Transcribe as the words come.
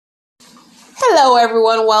Hello,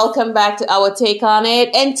 everyone. Welcome back to our take on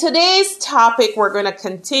it. And today's topic, we're going to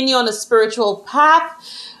continue on a spiritual path,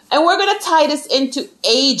 and we're going to tie this into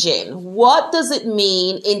aging. What does it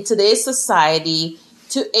mean in today's society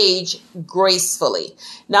to age gracefully?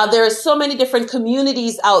 Now, there are so many different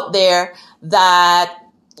communities out there that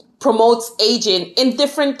promotes aging in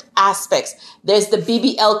different aspects. There's the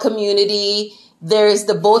BBL community. There's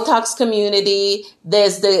the Botox community,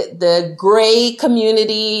 there's the gray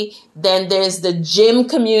community, then there's the gym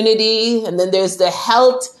community, and then there's the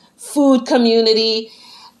health food community.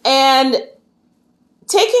 And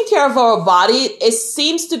taking care of our body, it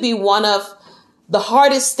seems to be one of the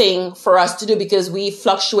hardest thing for us to do because we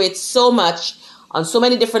fluctuate so much on so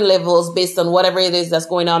many different levels based on whatever it is that's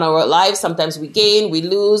going on in our lives. Sometimes we gain, we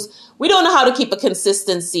lose. We don't know how to keep a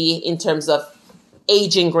consistency in terms of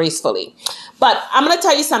aging gracefully. But I'm going to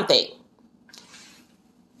tell you something.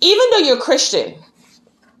 Even though you're Christian,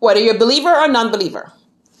 whether you're a believer or non-believer,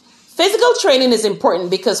 physical training is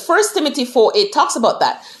important because 1 Timothy 4:8 talks about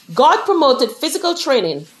that. God promoted physical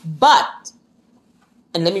training, but,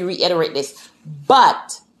 and let me reiterate this,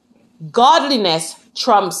 but godliness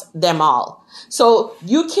trumps them all. So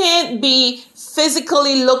you can't be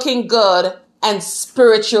physically looking good and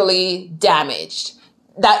spiritually damaged.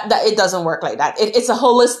 That it doesn't work like that. It's a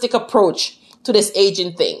holistic approach to this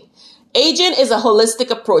aging thing. Aging is a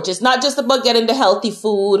holistic approach. It's not just about getting the healthy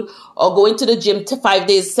food or going to the gym 5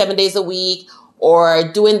 days, 7 days a week or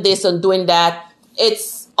doing this and doing that.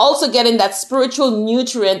 It's also getting that spiritual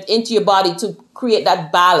nutrient into your body to create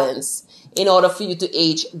that balance in order for you to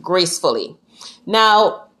age gracefully.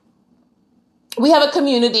 Now, we have a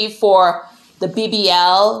community for the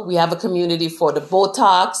BBL. We have a community for the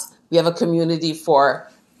Botox. We have a community for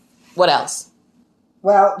what else?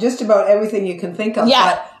 Well, just about everything you can think of.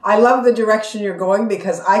 Yeah. But I love the direction you're going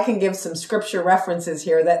because I can give some scripture references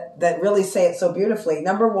here that really say it so beautifully.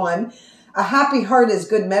 Number one, a happy heart is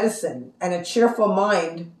good medicine and a cheerful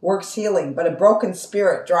mind works healing, but a broken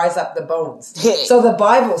spirit dries up the bones. So the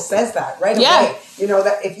Bible says that right away. You know,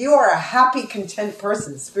 that if you are a happy, content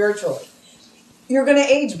person spiritually, you're going to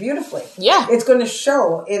age beautifully. Yeah. It's going to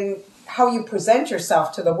show in how you present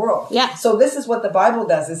yourself to the world. Yeah. So this is what the Bible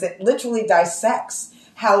does, is it literally dissects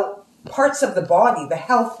how parts of the body, the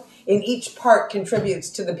health in each part contributes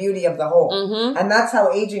to the beauty of the whole. Mm-hmm. And that's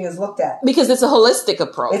how aging is looked at. Because it's a holistic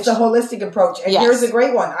approach. It's a holistic approach. And yes. Here's a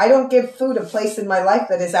great one. I don't give food a place in my life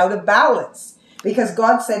that is out of balance. Because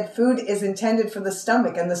God said food is intended for the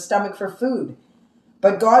stomach and the stomach for food.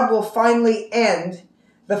 But God will finally end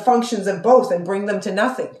the functions of both and bring them to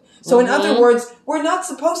nothing. So in other words, we're not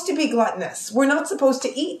supposed to be gluttonous. We're not supposed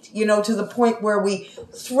to eat, to the point where we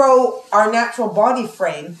throw our natural body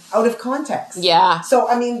frame out of context. Yeah. So,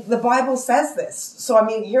 the Bible says this. So,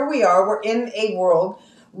 here we are. We're in a world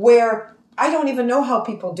where I don't even know how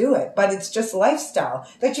people do it, but it's just lifestyle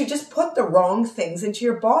that you just put the wrong things into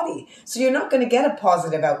your body. So you're not going to get a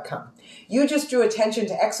positive outcome. You just drew attention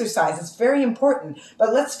to exercise. It's very important.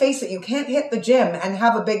 But let's face it, you can't hit the gym and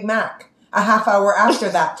have a Big Mac a half hour after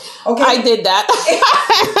that. Okay. I did that.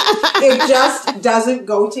 It just doesn't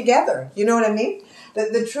go together. You know what I mean?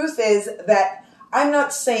 The truth is that I'm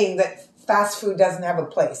not saying that fast food doesn't have a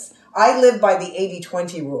place. I live by the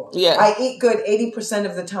 80-20 rule. Yeah. I eat good 80%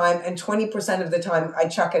 of the time and 20% of the time I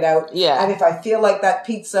chuck it out. Yeah. And if I feel like that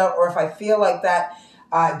pizza or if I feel like that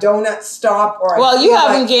donut stop or you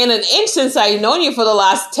haven't gained an inch since I've known you for the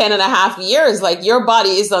last 10 and a half years. Like your body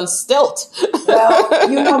is on stilt.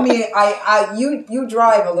 Well, you know me, you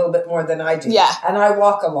drive a little bit more than I do. Yeah. And I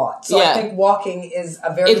walk a lot. So I think walking is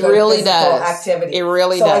a very good physical activity. It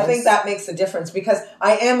really does. So I think that makes a difference because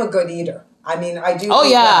I am a good eater. I do. Oh,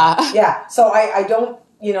 yeah. Well. Yeah. So I don't,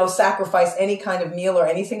 sacrifice any kind of meal or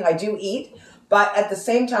anything. I do eat. But at the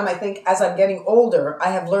same time, I think as I'm getting older,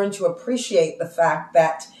 I have learned to appreciate the fact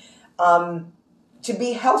that to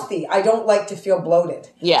be healthy, I don't like to feel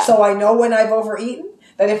bloated. Yeah. So I know when I've overeaten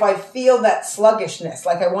that if I feel that sluggishness,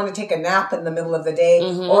 like I want to take a nap in the middle of the day,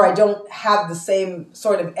 or I don't have the same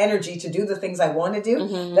sort of energy to do the things I want to do,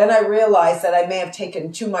 then I realize that I may have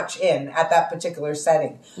taken too much in at that particular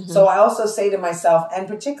setting. So I also say to myself, and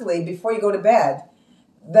particularly before you go to bed,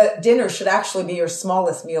 the dinner should actually be your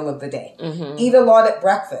smallest meal of the day. Eat a lot at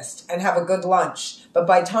breakfast and have a good lunch. But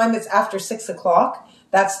by the time it's after 6 o'clock,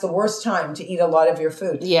 that's the worst time to eat a lot of your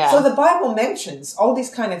food. Yeah. So the Bible mentions all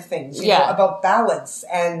these kind of things, you know, about balance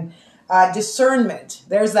and discernment.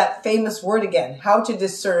 There's that famous word again, how to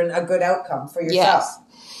discern a good outcome for yourself. Yes.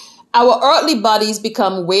 Our earthly bodies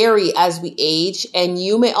become weary as we age, and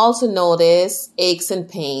you may also notice aches and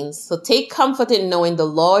pains. So take comfort in knowing the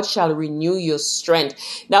Lord shall renew your strength.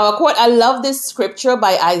 Now, a quote, I love this scripture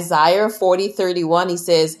by Isaiah 40:31. He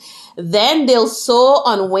says, then they'll soar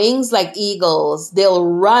on wings like eagles. They'll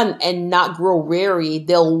run and not grow weary.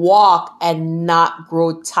 They'll walk and not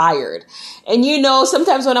grow tired. And you know,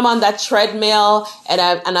 sometimes when I'm on that treadmill and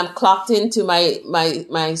I'm clocked into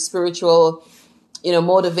my spiritual, you know,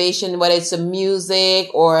 motivation, whether it's a music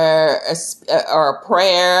or a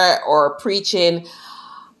prayer or preaching,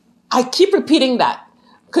 I keep repeating that.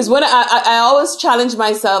 Because when I always challenge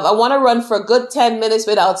myself, I want to run for a good 10 minutes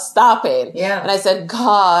without stopping. Yeah. And I said,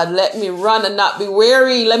 God, let me run and not be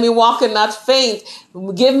weary. Let me walk and not faint.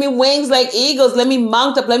 Give me wings like eagles. Let me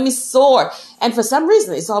mount up. Let me soar. And for some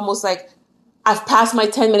reason, it's almost like I've passed my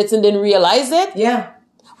 10 minutes and didn't realize it. Yeah.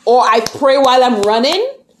 Or I pray while I'm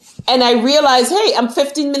running. And I realize, hey, I'm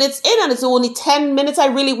 15 minutes in and it's only 10 minutes I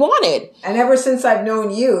really wanted. And ever since I've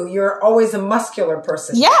known you, you're always a muscular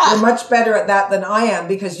person. Yeah. You're much better at that than I am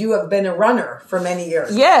because you have been a runner for many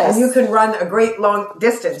years. Yes. And you can run a great long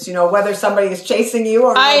distance, you know, whether somebody is chasing you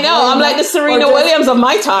or... I know. I'm like the Serena Williams of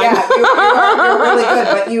my time. Yeah, you're really good.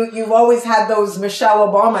 But you've always had those Michelle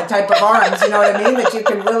Obama type of arms, you know what I mean? That you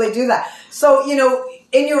can really do that. So, you know,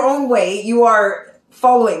 in your own way, you are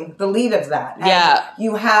following the lead of that. And yeah.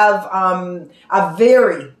 You have a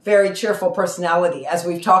very, very cheerful personality, as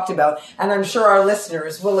we've talked about. And I'm sure our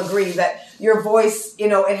listeners will agree that your voice, you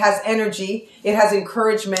know, it has energy, it has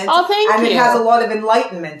encouragement. Oh, thank you. And it has a lot of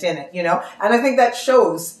enlightenment in it, you know. And I think that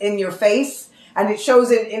shows in your face. And it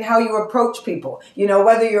shows in how you approach people. You know,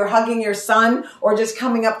 whether you're hugging your son or just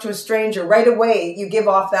coming up to a stranger, right away you give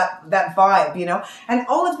off that vibe, you know. And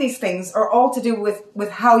all of these things are all to do with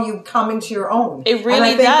how you come into your own. It really and I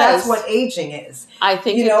think does. That's what aging is. I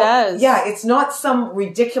think you know, it does. Yeah, it's not some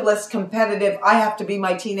ridiculous competitive, I have to be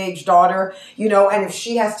my teenage daughter, you know, and if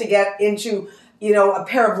she has to get into, you know, a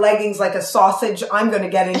pair of leggings like a sausage, I'm going to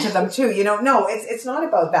get into them too. You know, no, it's not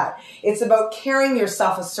about that. It's about carrying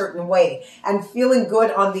yourself a certain way and feeling good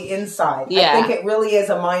on the inside. Yeah. I think it really is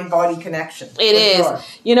a mind-body connection. It is. Sure.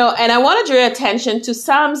 You know, and I want to draw your attention to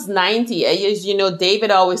Psalms 90. As you know, David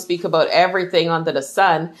always speak about everything under the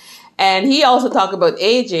sun. And he also talked about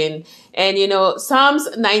aging. And, you know, Psalms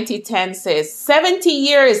 90:10 says, 70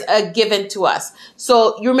 years are given to us.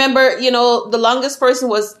 So you remember, you know, the longest person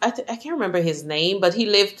was, I can't remember his name, but he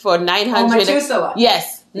lived for 900. Methuselah.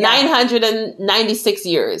 Yes. Yeah. 996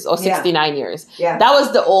 years or 69 years. Yeah. That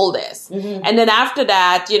was the oldest. Mm-hmm. And then after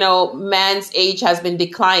that, you know, man's age has been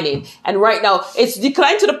declining. And right now, it's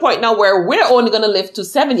declined to the point now where we're only going to live to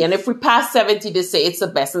 70. And if we pass 70, they say it's the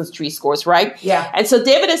best in 3 scores, right? Yeah. And so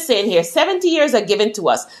David is saying here, 70 years are given to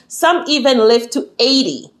us. Some even live to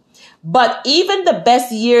 80. But even the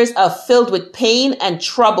best years are filled with pain and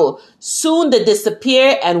trouble. Soon they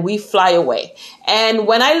disappear and we fly away. And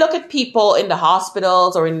when I look at people in the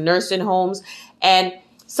hospitals or in nursing homes, and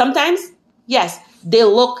sometimes, yes, they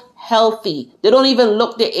look healthy. They don't even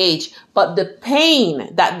look their age, but the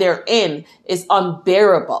pain that they're in is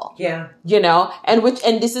unbearable. Yeah. You know, and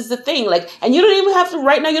this is the thing, like, and you don't even have to,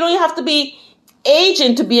 right now, you don't even have to be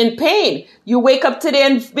aging to be in pain. You wake up today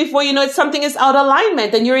and before you know it, something is out of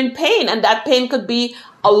alignment and you're in pain. And that pain could be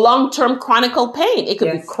a long-term chronic pain. It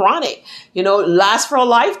could be chronic, you know, last for a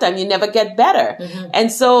lifetime. You never get better. Mm-hmm.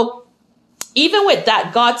 And so even with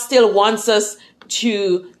that, God still wants us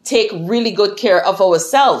to take really good care of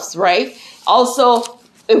ourselves, right? Also,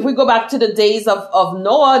 if we go back to the days of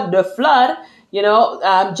Noah, the flood, you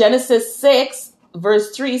know, Genesis 6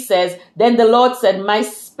 verse 3 says, then the Lord said, my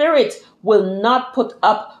spirit will not put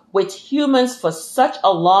up with humans for such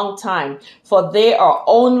a long time, for they are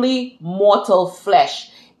only mortal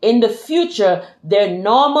flesh. In the future, their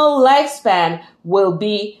normal lifespan will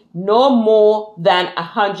be no more than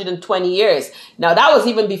 120 years. Now, that was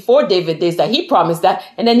even before David days that he promised that.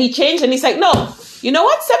 And then he changed and he's like, no, you know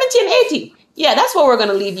what? 70 and 80. Yeah, that's where we're going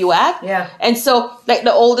to leave you at. Yeah. And so, like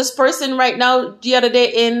the oldest person right now, the other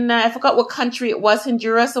day in, I forgot what country it was,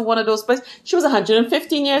 Honduras or one of those places, she was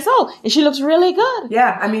 115 years old and she looks really good.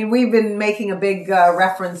 Yeah. I mean, we've been making a big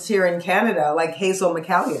reference here in Canada, like Hazel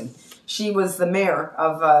McCallion. She was the mayor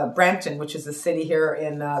of Brampton, which is a city here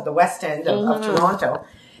in the West End of Toronto.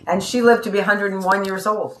 And she lived to be 101 years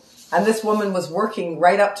old. And this woman was working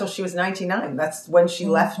right up till she was 99. That's when she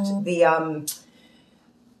left the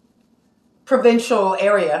provincial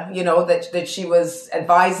area, you know, that she was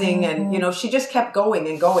advising. And, you know, she just kept going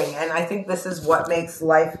and going. And I think this is what makes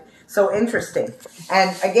life so interesting.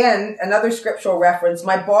 And again, another scriptural reference,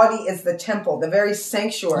 my body is the temple, the very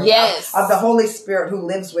sanctuary of the Holy Spirit who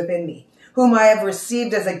lives within me. whom I have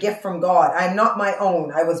received as a gift from God. I am not my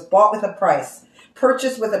own. I was bought with a price,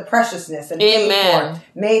 purchased with a preciousness, and paid for,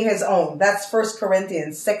 made his own. That's 1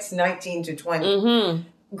 Corinthians 6:19-20. Mm-hmm.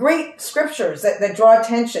 Great scriptures that draw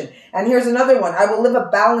attention. And here's another one. I will live a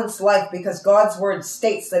balanced life because God's word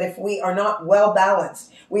states that if we are not well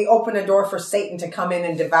balanced, we open a door for Satan to come in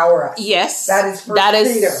and devour us. Yes. That is 1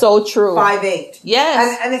 Peter so true. 5:8.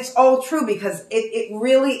 Yes. And it's all true because it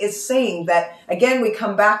really is saying that, again, we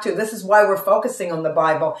come back to, this is why we're focusing on the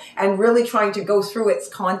Bible and really trying to go through its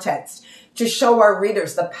context to show our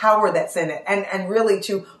readers the power that's in it and really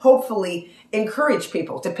to hopefully encourage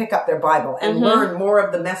people to pick up their Bible and learn more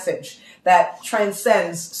of the message that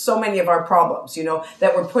transcends so many of our problems,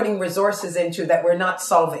 that we're putting resources into that we're not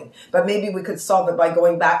solving. But maybe we could solve it by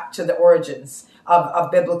going back to the origins of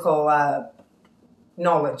biblical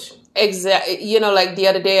knowledge. Exactly. Like the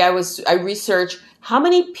other day I researched how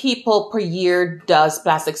many people per year does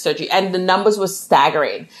plastic surgery, and the numbers were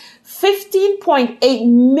staggering. 15.8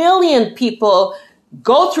 million people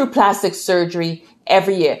go through plastic surgery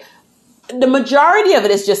every year. The majority of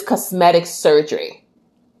it is just cosmetic surgery.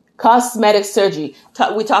 Cosmetic surgery.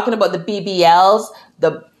 We're talking about the BBLs,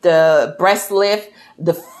 the breast lift,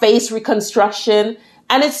 the face reconstruction.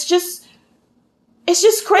 And it's just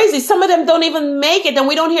crazy. Some of them don't even make it. And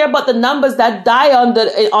we don't hear about the numbers that die on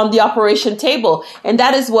the operation table. And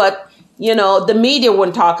that is what, the media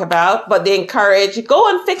wouldn't talk about, but they encourage, go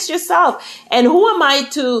and fix yourself. And who am I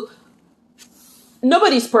to...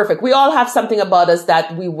 Nobody's perfect. We all have something about us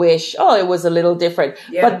that we wish, it was a little different.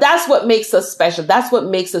 Yeah. But that's what makes us special. That's what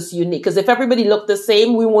makes us unique. Because if everybody looked the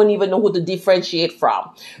same, we wouldn't even know who to differentiate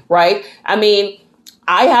from, right? I mean,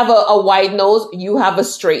 I have a wide nose. You have a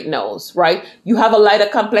straight nose, right? You have a lighter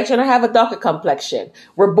complexion. I have a darker complexion.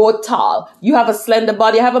 We're both tall. You have a slender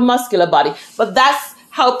body. I have a muscular body. But that's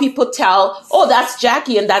how people tell, that's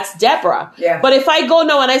Jackie and that's Deborah. Yeah. But if I go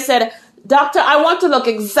now and I said, Doctor, I want to look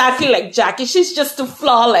exactly like Jackie. She's just too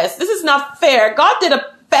flawless. This is not fair. God did a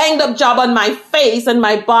banged up job on my face and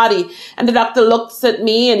my body. And the doctor looks at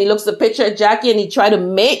me and he looks at the picture of Jackie and he tried to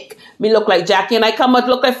make me look like Jackie. And I come out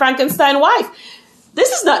look like Frankenstein's wife.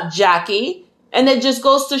 This is not Jackie. And it just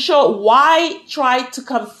goes to show, why try to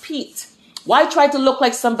compete? Why try to look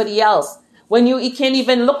like somebody else when you can't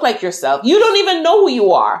even look like yourself? You don't even know who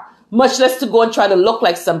you are, much less to go and try to look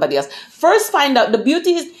like somebody else. First, find out the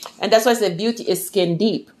beauty is, and that's why I said beauty is skin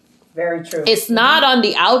deep. Very true. It's not on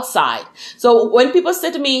the outside. So when people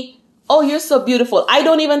say to me, oh, you're so beautiful, I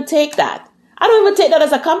don't even take that. I don't even take that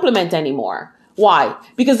as a compliment anymore. Why?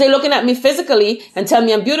 Because they're looking at me physically and tell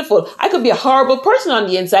me I'm beautiful. I could be a horrible person on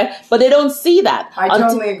the inside, but they don't see that. I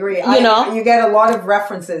totally agree. You get a lot of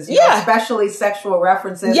references, know, especially sexual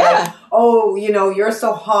references. Yeah. Like, you're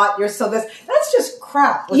so hot. You're so this. That's just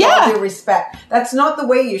crap with all due respect. That's not the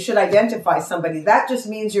way you should identify somebody. That just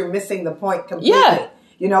means you're missing the point completely. Yeah.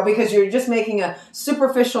 Because you're just making a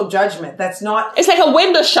superficial judgment. That's not... It's like a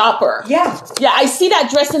window shopper. Yeah. Yeah, I see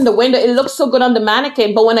that dress in the window. It looks so good on the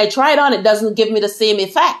mannequin, but when I try it on, it doesn't give me the same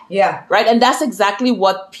effect. Yeah. Right? And that's exactly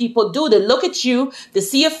what people do. They look at you, they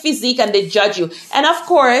see your physique, and they judge you. And of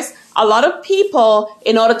course, a lot of people,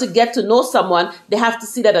 in order to get to know someone, they have to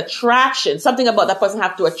see that attraction. Something about that person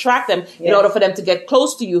have to attract them in order for them to get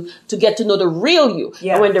close to you, to get to know the real you.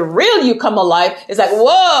 Yeah. And when the real you come alive, it's like,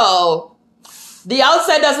 whoa! The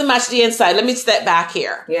outside doesn't match the inside. Let me step back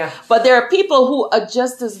here. Yeah. But there are people who are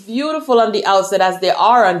just as beautiful on the outside as they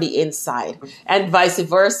are on the inside, and vice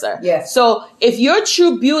versa. Yes. So if your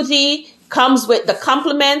true beauty comes with the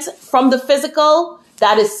compliments from the physical,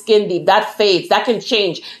 that is skin deep. That fades. That can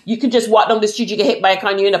change. You can just walk down the street, you get hit by a car,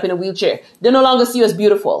 and you end up in a wheelchair. They no longer see you as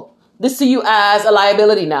beautiful. They see you as a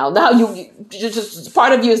liability now. Now you just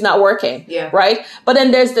part of you is not working. Yeah. Right? But then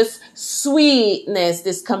there's this sweetness,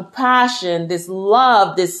 this compassion, this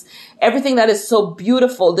love, this everything that is so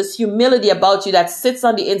beautiful, this humility about you that sits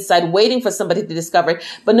on the inside waiting for somebody to discover it.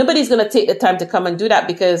 But nobody's going to take the time to come and do that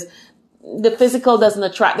because the physical doesn't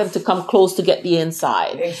attract them to come close to get the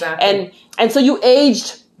inside. Exactly. And so you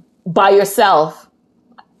aged by yourself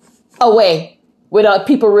away. Without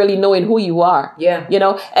people really knowing who you are. Yeah.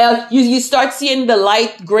 You start seeing the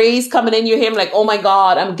light grays coming in your hair. I'm like, oh my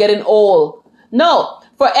God, I'm getting old. No,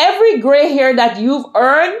 for every gray hair that you've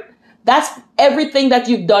earned, that's everything that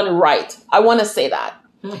you've done right. I want to say that.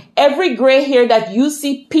 Every gray hair that you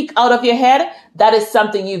see peek out of your head, that is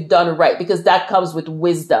something you've done right because that comes with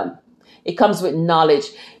wisdom. It comes with knowledge.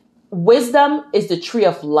 Wisdom is the tree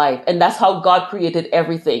of life, and that's how God created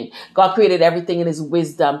everything. God created everything in his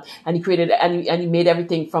wisdom, and he created and he made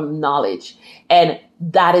everything from knowledge. And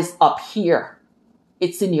that is up here.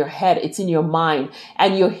 It's in your head, it's in your mind,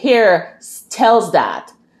 and your hair tells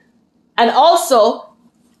that. And also,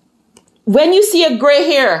 when you see a gray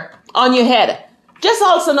hair on your head, just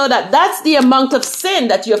also know that that's the amount of sin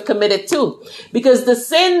that you have committed too. Because the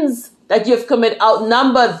sins that you have committed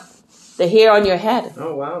outnumbered the hair on your head.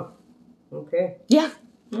 Oh, wow. Okay. Yeah.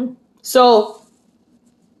 So,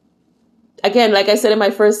 again, like I said in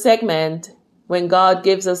my first segment, when God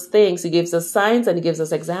gives us things, he gives us signs and he gives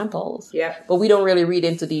us examples. Yeah. But we don't really read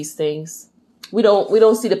into these things. We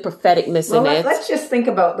don't see the propheticness in it. Let's just think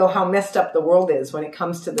about, though, how messed up the world is when it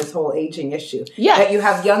comes to this whole aging issue. Yeah. That you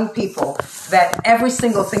have young people that every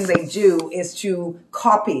single thing they do is to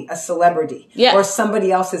copy a celebrity or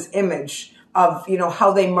somebody else's image of, you know,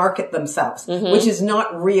 how they market themselves, which is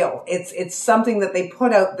not real. It's something that they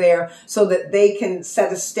put out there so that they can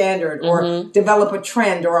set a standard or develop a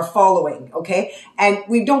trend or a following. Okay. And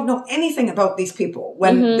we don't know anything about these people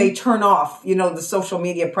when they turn off, you know, the social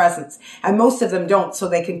media presence, and most of them don't, so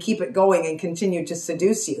they can keep it going and continue to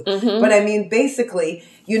seduce you. But I mean, basically,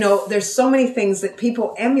 you know, there's so many things that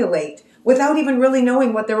people emulate without even really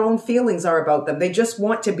knowing what their own feelings are about them. They just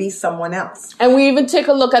want to be someone else. And we even take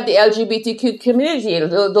a look at the LGBTQ community,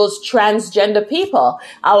 those transgender people.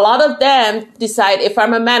 A lot of them decide, if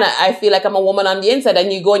I'm a man, I feel like I'm a woman on the inside,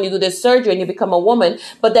 and you go and you do this surgery and you become a woman,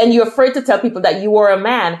 but then you're afraid to tell people that you are a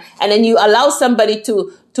man, and then you allow somebody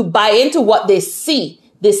to buy into what they see.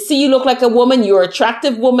 They see you look like a woman, you're an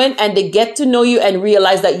attractive woman, and they get to know you and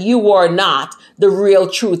realize that you are not the real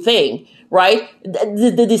true thing. Right?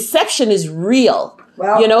 The deception is real.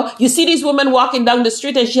 Well, you know, you see these women walking down the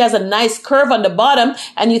street and she has a nice curve on the bottom,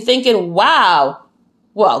 and you're thinking, wow,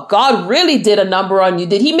 well, God really did a number on you.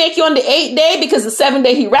 Did he make you on the 8th day? Because the 7th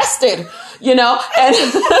day he rested, you know, and,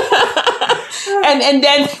 and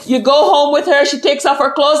then you go home with her, she takes off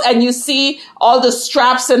her clothes, and you see all the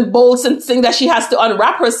straps and bolts and things that she has to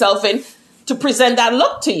unwrap herself in to present that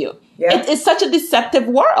look to you. Yeah. It's such a deceptive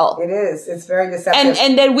world. It is. It's very deceptive.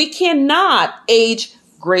 And then we cannot age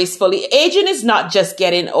gracefully. Aging is not just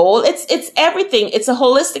getting old. It's everything. It's a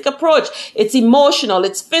holistic approach. It's emotional.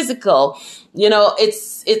 It's physical. You know,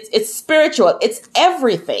 it's spiritual. It's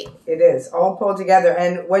everything. It is all pulled together.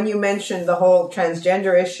 And when you mentioned the whole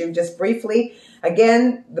transgender issue, just briefly,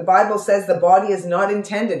 again, the Bible says the body is not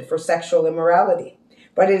intended for sexual immorality,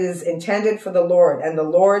 but it is intended for the Lord, and the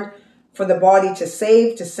Lord for the body to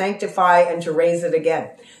save, to sanctify, and to raise it again.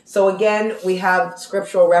 So again, we have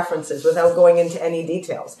scriptural references without going into any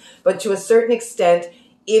details. But to a certain extent,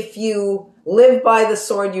 if you live by the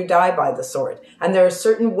sword, you die by the sword. And there are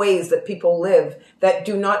certain ways that people live that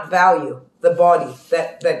do not value the body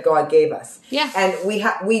that God gave us. Yeah. And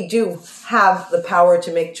we do have the power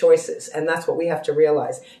to make choices. And that's what we have to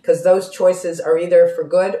realize, because those choices are either for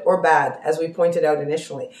good or bad, as we pointed out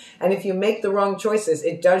initially. And if you make the wrong choices,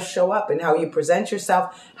 it does show up in how you present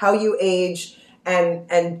yourself, how you age,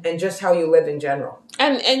 and just how you live in general.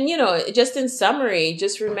 And you know, just in summary,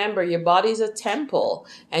 just remember your body's a temple,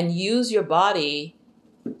 and use your body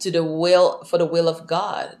for the will of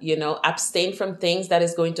God. You know, abstain from things that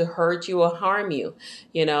is going to hurt you or harm you.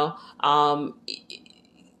 You know,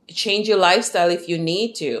 change your lifestyle if you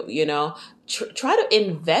need to. You know, try to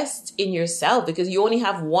invest in yourself, because you only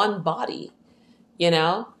have one body. You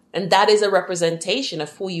know, and that is a representation of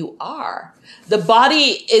who you are. The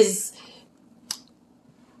body is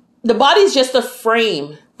just a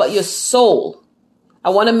frame, but your soul, I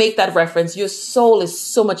want to make that reference. Your soul is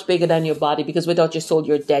so much bigger than your body, because without your soul,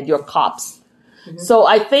 you're dead. You're a corpse. So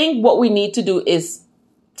I think what we need to do is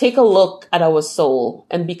take a look at our soul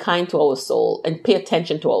and be kind to our soul and pay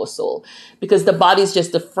attention to our soul, because the body is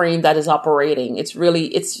just a frame that is operating. It's really,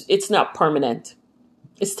 it's not permanent.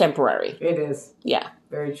 It's temporary. It is. Yeah.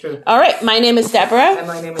 Very true. All right. My name is Deborah. And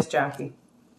my name is Jackie.